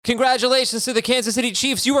Congratulations to the Kansas City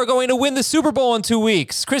Chiefs. You are going to win the Super Bowl in 2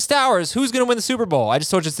 weeks. Chris Towers, who's going to win the Super Bowl? I just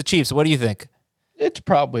told you it's the Chiefs. What do you think? It's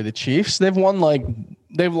probably the Chiefs. They've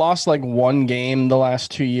lost like one game the last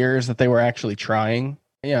 2 years that they were actually trying.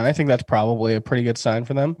 Yeah, I think that's probably a pretty good sign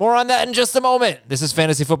for them. More on that in just a moment. This is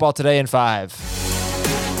Fantasy Football Today in 5.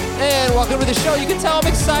 And welcome to the show. You can tell I'm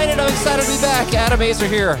excited. I'm excited to be back. Adam Aizer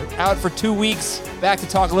here, out for 2 weeks. Back to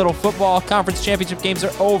talk a little football. Conference championship games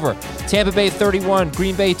are over. Tampa Bay 31,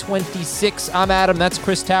 Green Bay 26. I'm Adam. That's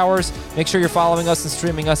Chris Towers. Make sure you're following us and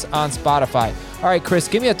streaming us on Spotify. All right, Chris,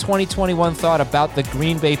 give me a 2021 thought about the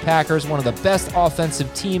Green Bay Packers, one of the best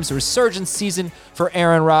offensive teams, a resurgence season for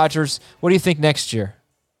Aaron Rodgers. What do you think next year?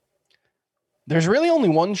 There's really only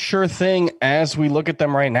one sure thing as we look at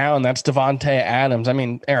them right now, and that's Davante Adams. I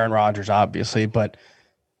mean, Aaron Rodgers, obviously, but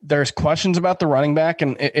there's questions about the running back,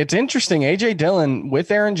 and it's interesting. A.J. Dillon, with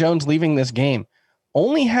Aaron Jones leaving this game,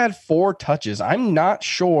 only had 4 touches. I'm not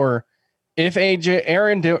sure if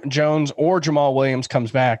Aaron Jones or Jamal Williams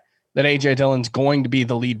comes back, that A.J. Dillon's going to be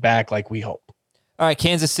the lead back like we hope. All right,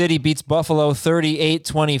 Kansas City beats Buffalo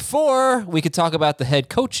 38-24. We could talk about the head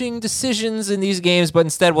coaching decisions in these games, but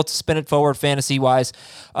instead we'll spin it forward fantasy-wise.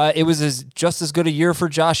 It was just as good a year for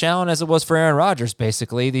Josh Allen as it was for Aaron Rodgers,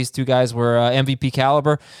 basically. These two guys were MVP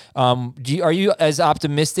caliber. Are you as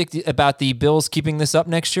optimistic about the Bills keeping this up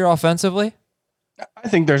next year offensively? I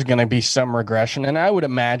think there's going to be some regression, and I would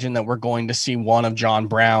imagine that we're going to see one of John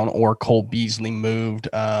Brown or Cole Beasley moved.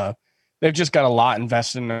 They've just got a lot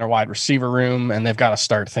invested in their wide receiver room, and they've got to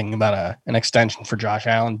start thinking about an extension for Josh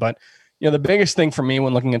Allen. But, the biggest thing for me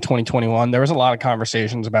when looking at 2021, there was a lot of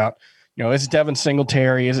conversations about, is it Devin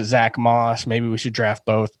Singletary? Is it Zach Moss? Maybe we should draft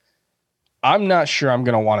both. I'm not sure I'm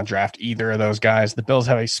going to want to draft either of those guys. The Bills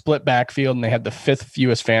have a split backfield, and they had the 5th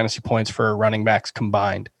fewest fantasy points for running backs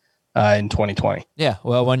combined in 2020. Yeah,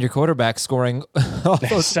 well, when your quarterback's scoring all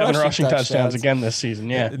those 7 rushing touchdowns again this season,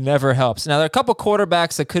 yeah. It never helps. Now, there are a couple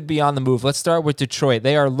quarterbacks that could be on the move. Let's start with Detroit.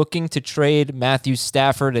 They are looking to trade Matthew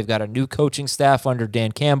Stafford. They've got a new coaching staff under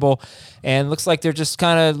Dan Campbell, and looks like they're just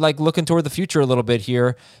kind of like looking toward the future a little bit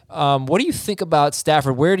here. What do you think about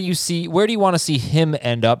Stafford? Where do you want to see him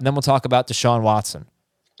end up? And then we'll talk about Deshaun Watson.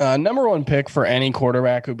 Number 1 pick for any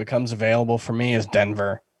quarterback who becomes available for me is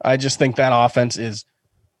Denver. I just think that offense is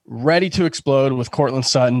ready to explode with Cortland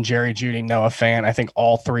Sutton, Jerry Jeudy, Noah Fant. I think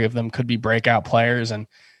all 3 of them could be breakout players. And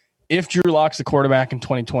if Drew Lock's the quarterback in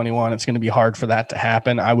 2021, it's going to be hard for that to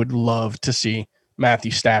happen. I would love to see Matthew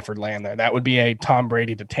Stafford land there. That would be a Tom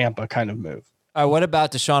Brady to Tampa kind of move. All right, what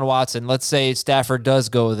about Deshaun Watson? Let's say Stafford does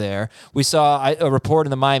go there. We saw a report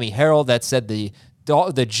in the Miami Herald that said the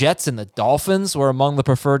Jets and the Dolphins were among the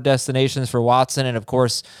preferred destinations for Watson. And, of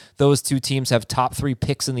course, those 2 teams have top 3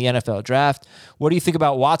 picks in the NFL draft. What do you think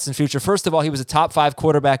about Watson's future? First of all, he was a top 5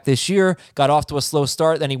 quarterback this year, got off to a slow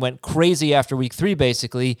start, then he went crazy after week 3,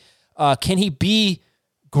 basically. Can he be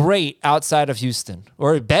great outside of Houston,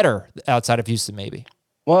 or better outside of Houston maybe?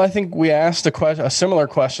 Well, I think we asked a similar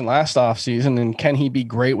question last offseason, and can he be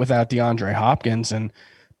great without DeAndre Hopkins? And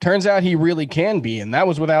turns out he really can be, and that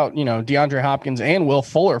was without, DeAndre Hopkins and Will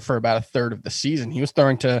Fuller for about a third of the season. He was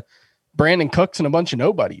throwing to Brandon Cooks and a bunch of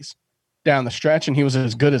nobodies down the stretch, and he was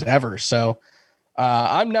as good as ever. So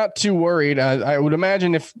I'm not too worried. I would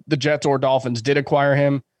imagine if the Jets or Dolphins did acquire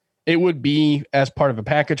him, it would be as part of a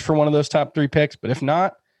package for one of those top 3 picks. But if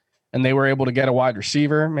not, and they were able to get a wide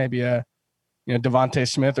receiver, maybe Devontae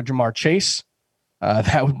Smith or Jamar Chase,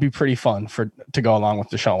 that would be pretty fun to go along with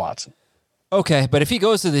Deshaun Watson. Okay, but if he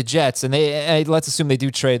goes to the Jets, and let's assume they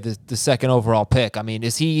do trade the 2nd overall pick, I mean,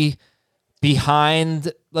 is he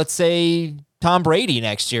behind, let's say, Tom Brady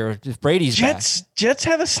next year if Brady's back? Jets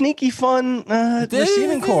have a sneaky fun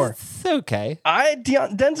receiving core. It's okay.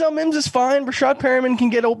 Denzel Mims is fine. Rashad Perriman can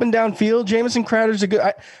get open downfield. Jamison Crowder's a good.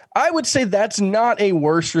 I would say that's not a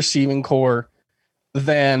worse receiving core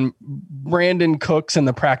than Brandon Cooks and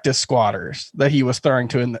the practice squatters that he was throwing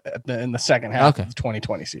to in the second half of the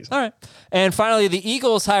 2020 season. All right. And finally, the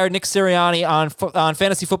Eagles hired Nick Sirianni on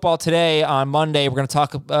Fantasy Football Today on Monday. We're going to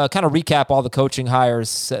talk, kind of recap all the coaching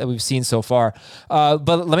hires that we've seen so far. But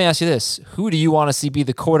let me ask you this. Who do you want to see be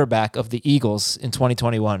the quarterback of the Eagles in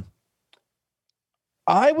 2021?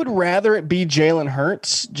 I would rather it be Jalen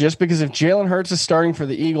Hurts, just because if Jalen Hurts is starting for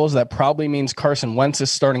the Eagles, that probably means Carson Wentz is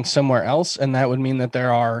starting somewhere else. And that would mean that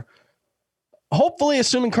there are, hopefully,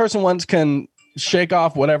 assuming Carson Wentz can shake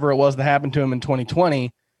off whatever it was that happened to him in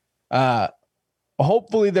 2020,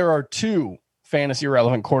 hopefully there are 2 fantasy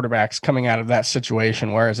relevant quarterbacks coming out of that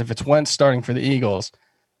situation. Whereas if it's Wentz starting for the Eagles,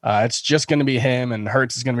 it's just going to be him, and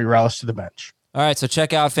Hurts is going to be relished to the bench. All right, so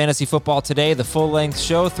check out Fantasy Football Today, the full-length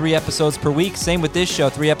show, 3 episodes per week. Same with this show,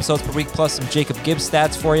 3 episodes per week, plus some Jacob Gibbs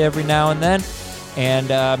stats for you every now and then.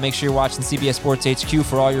 And make sure you're watching CBS Sports HQ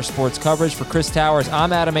for all your sports coverage. For Chris Towers,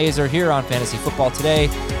 I'm Adam Aizer here on Fantasy Football Today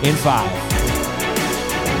in 5.